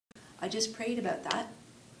I just prayed about that.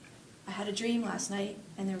 I had a dream last night,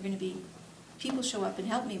 and there were going to be people show up and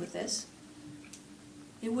help me with this.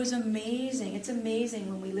 It was amazing. It's amazing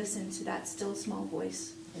when we listen to that still small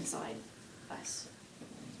voice inside us.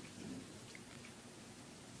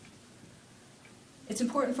 It's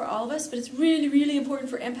important for all of us, but it's really, really important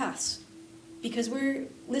for empaths, because we're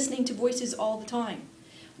listening to voices all the time.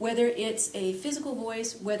 Whether it's a physical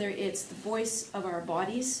voice, whether it's the voice of our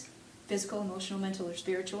bodies, physical, emotional, mental, or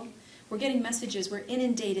spiritual, we're getting messages. We're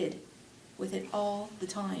inundated with it all the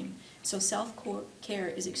time. So self-care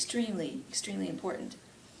is extremely, extremely important.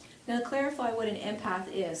 Now, to clarify what an empath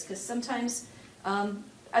is, because sometimes,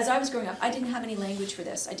 as I was growing up, I didn't have any language for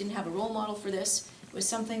this. I didn't have a role model for this. It was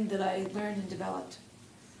something that I learned and developed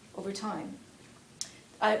over time.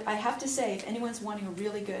 I have to say, if anyone's wanting a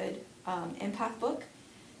really good empath book,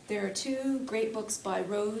 there are two great books by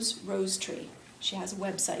Rose Rosetree. She has a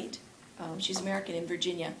website. She's American in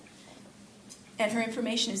Virginia. And her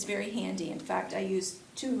information is very handy. In fact, I use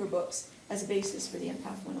two of her books as a basis for the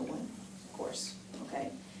Empath 101 course. Okay?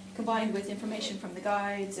 Combined with information from the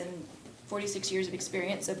guides and 46 years of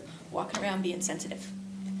experience of walking around being sensitive,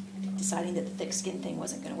 deciding that the thick skin thing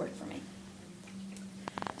wasn't going to work for me.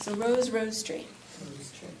 So Rose Rosetree.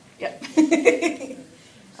 Yep.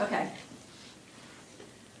 Okay.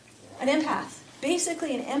 An empath.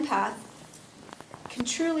 Basically, an empath can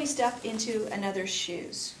truly step into another's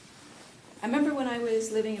shoes. I remember when I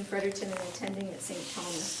was living in Fredericton and attending at St.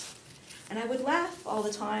 Thomas, and I would laugh all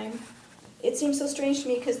the time. It seemed so strange to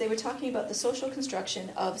me because they were talking about the social construction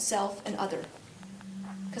of self and other.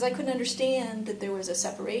 Because I couldn't understand that there was a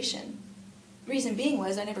separation. Reason being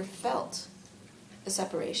was I never felt a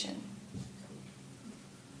separation.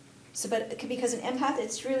 So, but because an empath,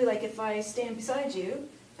 it's really like if I stand beside you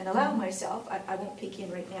and allow myself, I won't peek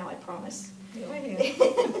in right now, I promise. Go ahead.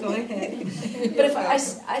 Go ahead. But if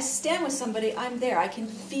I stand with somebody, I'm there. I can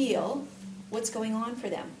feel what's going on for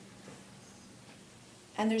them.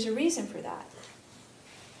 And there's a reason for that.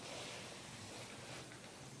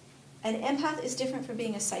 An empath is different from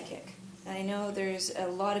being a psychic. And I know there's a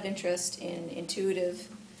lot of interest in intuitive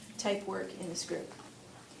type work in this group.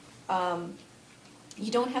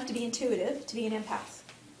 You don't have to be intuitive to be an empath.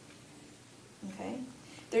 Okay?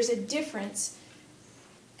 There's a difference.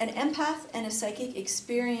 An empath and a psychic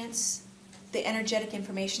experience the energetic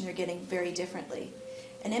information they're getting very differently.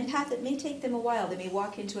 An empath, it may take them a while. They may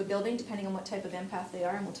walk into a building, depending on what type of empath they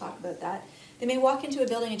are, and we'll talk about that. They may walk into a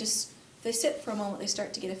building and just, if they sit for a moment, they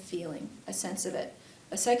start to get a feeling, a sense of it.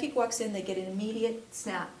 A psychic walks in, they get an immediate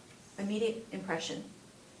snap, immediate impression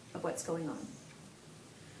of what's going on.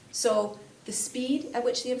 So the speed at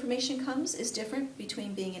which the information comes is different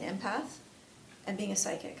between being an empath and being a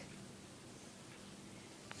psychic.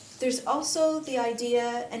 There's also the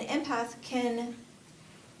idea an empath can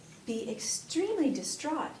be extremely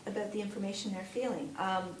distraught about the information they're feeling.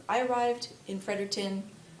 I arrived in Fredericton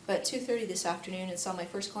about 2:30 this afternoon and saw my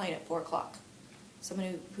first client at 4 o'clock,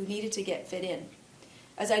 someone who needed to get fit in.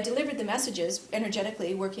 As I delivered the messages,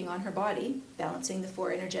 energetically working on her body, balancing the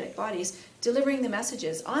 4 energetic bodies, delivering the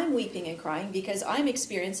messages, I'm weeping and crying because I'm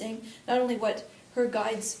experiencing not only what her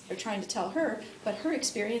guides are trying to tell her, but her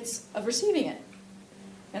experience of receiving it.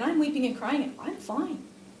 And I'm weeping and crying, and I'm fine.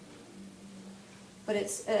 But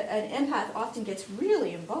it's an empath often gets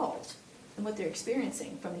really involved in what they're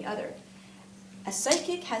experiencing from the other. A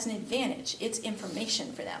psychic has an advantage. It's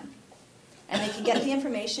information for them. And they can get the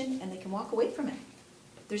information, and they can walk away from it.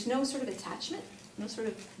 There's no sort of attachment, no sort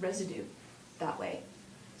of residue that way.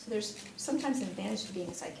 So there's sometimes an advantage to being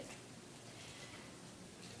a psychic.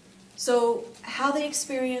 So how they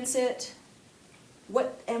experience it,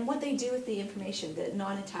 what they do with the information, the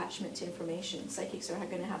non-attachment to information. Psychics are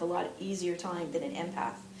going to have a lot easier time than an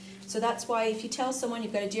empath. So that's why if you tell someone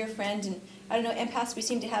you've got a dear friend, and I don't know, empaths, we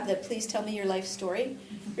seem to have the please tell me your life story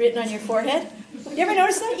written on your forehead. You ever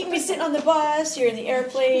notice that? You can be sitting on the bus, you're in the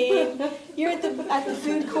airplane, you're at the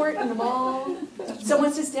food court in the mall,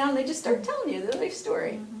 someone sits down and they just start telling you their life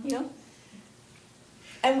story, you know?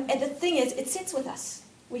 And the thing is, it sits with us.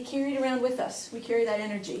 We carry it around with us. We carry that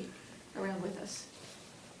energy around with us.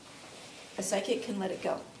 A psychic can let it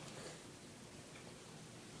go.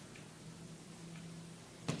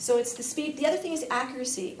 So it's the speed. The other thing is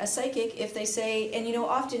accuracy. A psychic, if they say, and you know,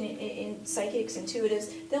 often in psychics,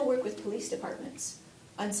 intuitives, they'll work with police departments,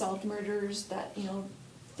 unsolved murders, that, you know,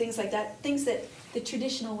 things like that, things that the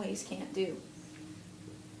traditional ways can't do.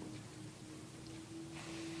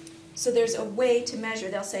 So there's a way to measure.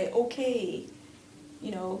 They'll say, okay,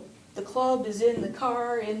 you know, the club is in the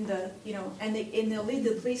car, in the, you know, and they'll lead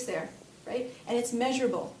the police there, right? And it's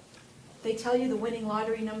measurable. They tell you the winning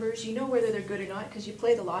lottery numbers. You know whether they're good or not because you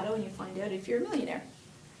play the lotto and you find out if you're a millionaire.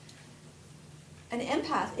 An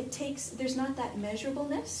empath, there's not that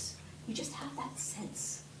measurableness. You just have that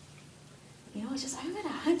sense. You know, it's just, I'm going to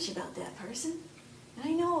hunch about that person. And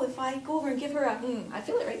I know if I go over and give her I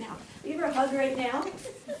feel it right now. Give her a hug right now.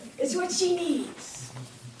 It's what she needs.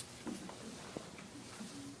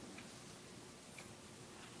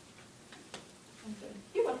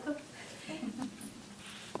 You're welcome.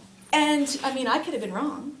 And, I mean, I could have been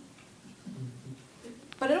wrong.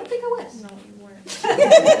 But I don't think I was. No, you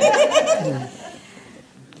weren't.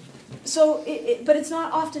 So, but it's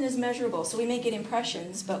not often as measurable. So we may get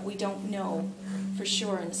impressions, but we don't know for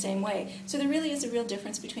sure in the same way. So there really is a real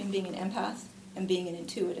difference between being an empath and being an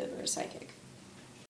intuitive or a psychic.